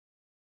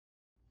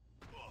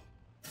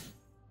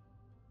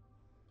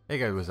Hey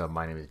guys, what's up?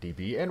 My name is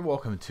DB and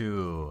welcome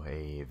to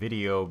a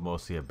video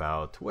mostly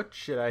about what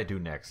should I do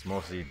next.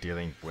 Mostly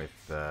dealing with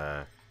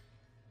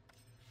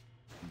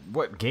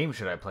what game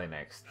should I play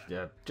next.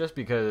 Just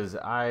because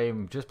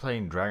I'm just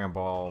playing Dragon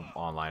Ball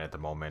online at the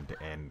moment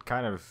and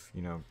kind of,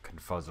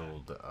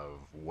 confuzzled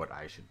of what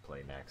I should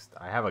play next.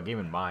 I have a game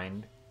in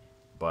mind,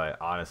 but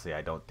honestly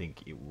I don't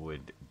think it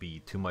would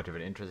be too much of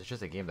an interest. It's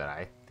just a game that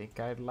I think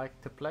I'd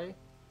like to play.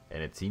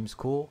 And it seems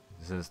cool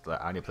since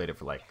I only played it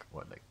for like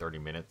 30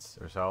 minutes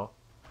or so,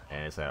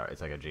 and it's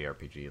like a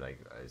JRPG,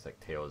 it's like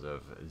Tales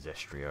of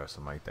Zestria or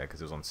something like that,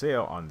 because it was on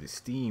sale on the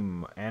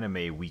Steam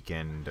Anime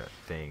Weekend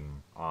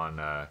thing on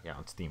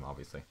on Steam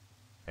obviously,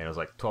 and it was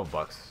like 12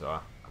 bucks, so I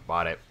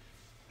bought it,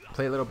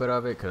 played a little bit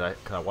of it because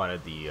I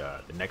wanted the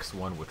next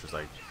one, which was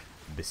like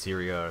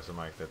Basiria or something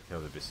like that,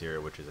 Tales of Basiria,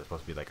 which is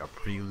supposed to be like a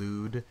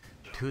prelude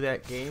to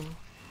that game.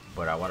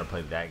 But I want to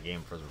play that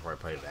game first before I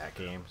play that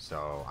game,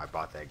 so I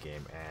bought that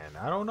game, and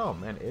I don't know,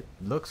 man. It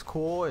looks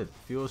cool. It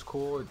feels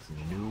cool. It's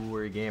a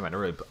newer game. I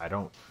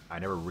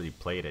never really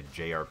played a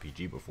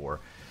JRPG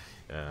before,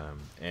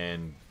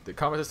 and the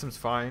combat system's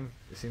fine.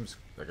 It seems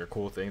like a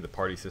cool thing, the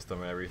party system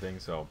and everything.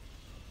 So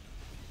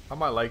I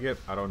might like it.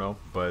 I don't know,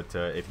 but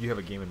if you have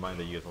a game in mind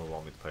that you guys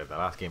want me to play, the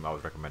last game I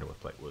was recommended was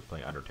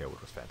playing Undertale,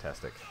 which was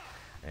fantastic,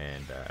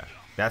 and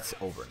that's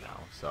over now,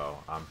 so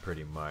I'm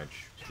pretty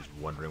much just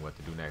wondering what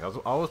to do next.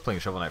 I was playing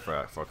Shovel Knight for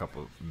a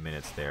couple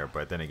minutes there,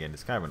 but then again,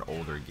 it's kind of an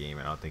older game,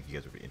 and I don't think you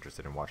guys would be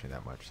interested in watching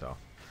that much. So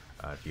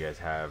if you guys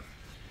have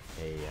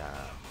a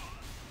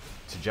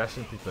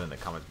suggestion, please put it in the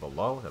comments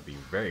below. That'd be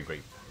very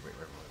great for me.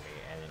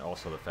 And then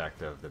also the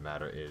fact of the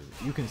matter is,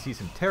 you can see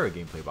some Tera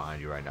gameplay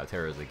behind you right now.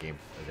 Tera is an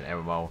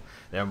MMO.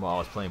 The MMO I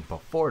was playing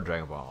before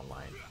Dragon Ball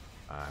Online.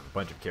 A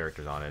bunch of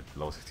characters on it,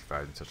 level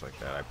 65 and such like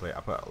that. I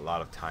put a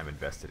lot of time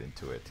invested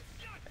into it.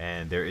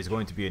 And there is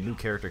going to be a new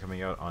character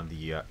coming out on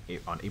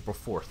April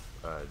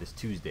 4th, this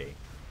Tuesday,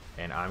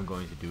 and I'm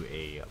going to do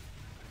a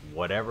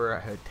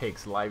whatever it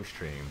takes live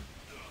stream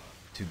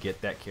to get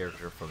that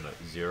character from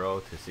 0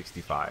 to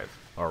 65,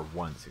 or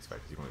 1 to 65,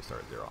 because you can only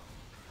start at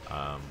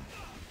 0.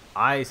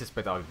 I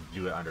suspect I'll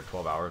do it under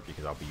 12 hours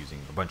because I'll be using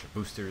a bunch of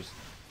boosters,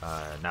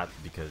 not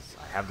because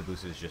I have the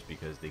boosters, just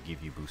because they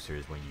give you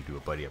boosters when you do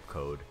a buddy up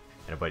code,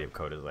 and a buddy up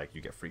code is like you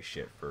get free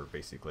shit for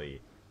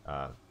basically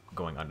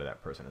going under that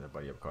person in the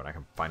buddy up code. I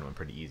can find one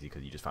pretty easy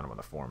because you just found them on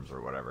the forums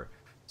or whatever.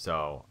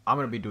 So I'm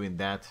gonna be doing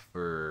that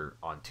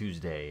on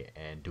Tuesday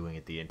and doing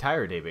it the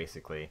entire day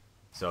basically.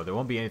 So there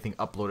won't be anything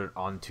uploaded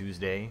on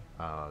Tuesday.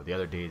 The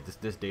other day,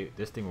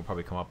 this thing will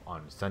probably come up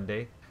on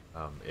Sunday.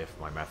 If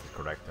my math is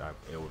correct,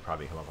 it will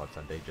probably come up on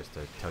Sunday, just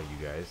to tell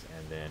you guys.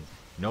 And then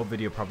no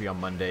video probably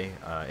on Monday.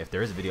 If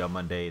there is a video on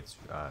Monday, it's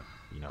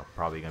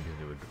probably gonna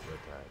be with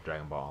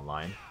Dragon Ball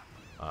Online.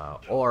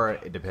 Or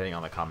depending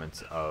on the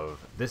comments of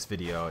this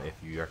video, if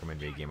you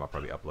recommend me a game, I'll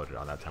probably upload it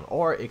on that time.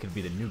 Or it could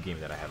be the new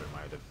game that I have in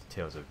mind, the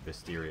Tales of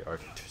Visteria, or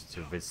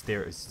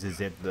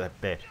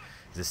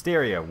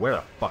Zesteria, where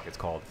the fuck it's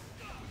called.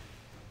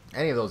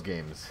 Any of those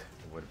games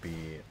would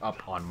be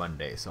up on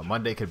Monday. So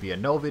Monday could be a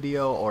no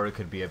video, or it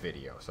could be a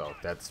video. So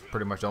that's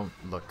pretty much, don't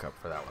look up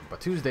for that one. But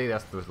Tuesday,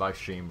 that's the live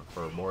stream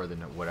for more than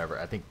whatever.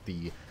 I think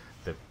the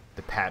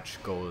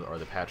patch goes, or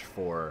the patch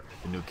for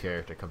the new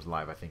character comes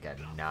live, I think at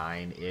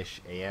 9-ish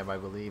a.m. I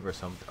believe, or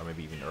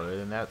maybe even earlier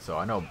than that. So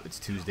I know it's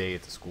Tuesday,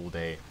 it's a school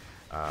day.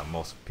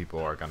 Most people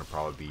are gonna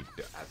probably be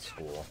at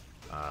school.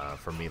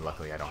 For me,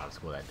 luckily, I don't have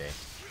school that day,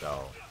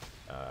 so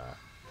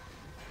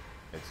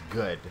it's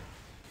good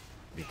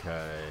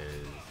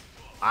because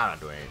I'm not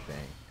doing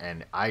anything,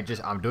 and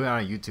I'm doing it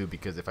on YouTube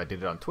because if I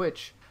did it on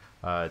Twitch,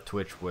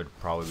 Twitch would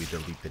probably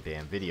delete the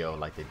damn video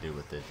like they did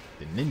with the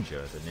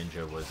ninja. The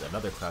ninja was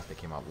another class that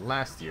came out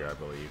last year, I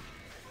believe,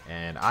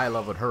 and I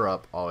leveled her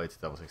up all the way to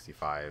level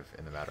 65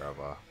 in the matter of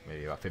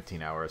maybe about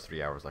 15 hours,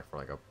 3 hours, like for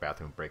like a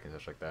bathroom break and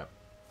such like that.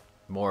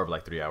 More of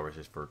like 3 hours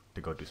just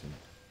to go do some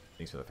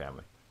things for the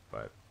family.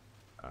 But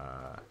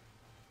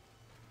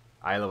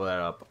I leveled that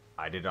up.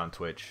 I did it on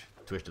Twitch.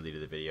 Twitch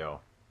deleted the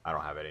video. I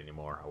don't have it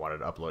anymore. I wanted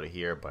to upload it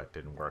here, but it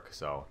didn't work,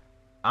 so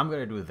I'm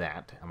gonna do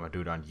that. I'm gonna do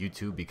it on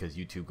YouTube because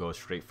YouTube goes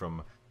straight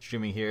from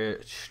streaming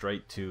here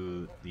straight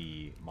to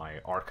my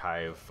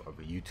archive of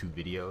YouTube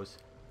videos.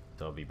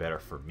 So it'll be better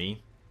for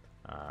me,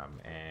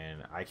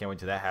 and I can't wait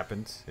till that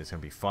happens. It's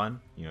gonna be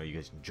fun. You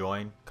guys can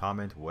join,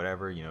 comment,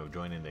 whatever.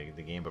 Join in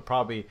the game, but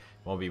probably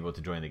won't be able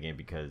to join the game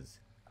because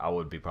I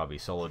would be probably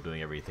solo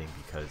doing everything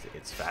because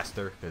it's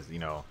faster. Because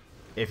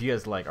if you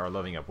guys are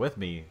loving up with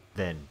me,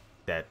 then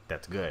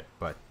that's good,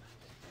 but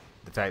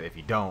the fact that if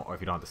you don't, or if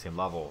you don't have the same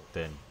level,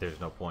 then there's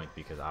no point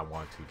because I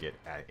want to get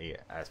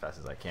as fast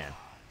as I can.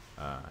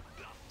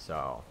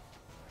 So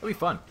it'll be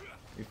fun.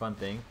 It'll be a fun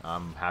thing.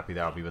 I'm happy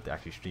that I'll be able to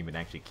actually stream and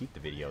actually keep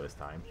the video this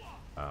time.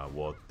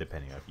 Well,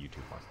 depending on if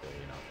YouTube wants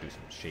to, do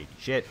some shady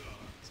shit.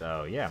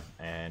 So yeah,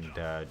 and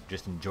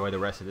just enjoy the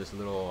rest of this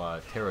little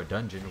Tera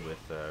dungeon with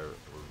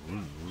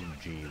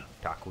Ruji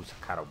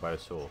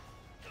Takusakarobaso.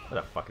 What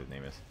the fuck his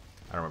name is?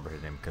 I don't remember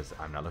his name because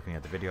I'm not looking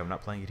at the video. I'm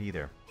not playing it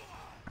either.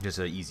 just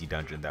an easy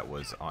dungeon that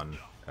was on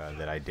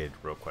that I did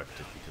real quick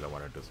just because I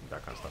wanted to do some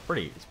that kind of stuff.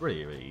 It's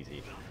really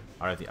easy.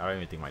 I don't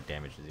even think my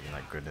damage is even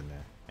that good in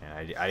there,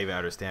 and I even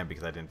understand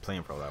because I didn't play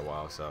him for that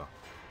while. So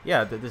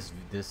yeah,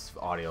 this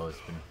audio has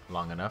been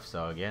long enough.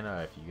 So again,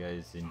 if you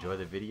guys enjoy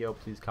the video,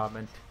 please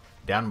comment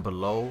down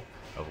below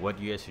of what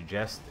you guys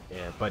suggest.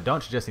 But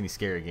don't suggest any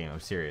scary game. I'm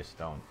serious.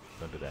 Don't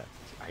do that.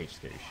 I hate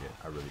scary shit.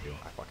 I really do.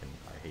 I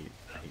hate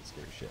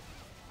scary shit.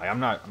 Like, I'm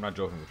not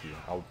joking with you.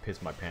 I would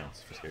piss my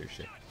pants for scary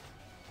shit.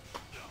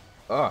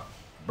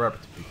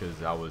 Burped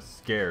because I was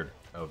scared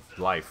of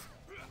life.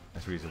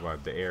 That's the reason why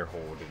the air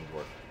hole didn't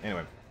work.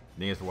 Anyway,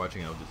 thanks for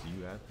watching, and I'll just see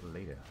you guys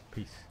later.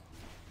 Peace.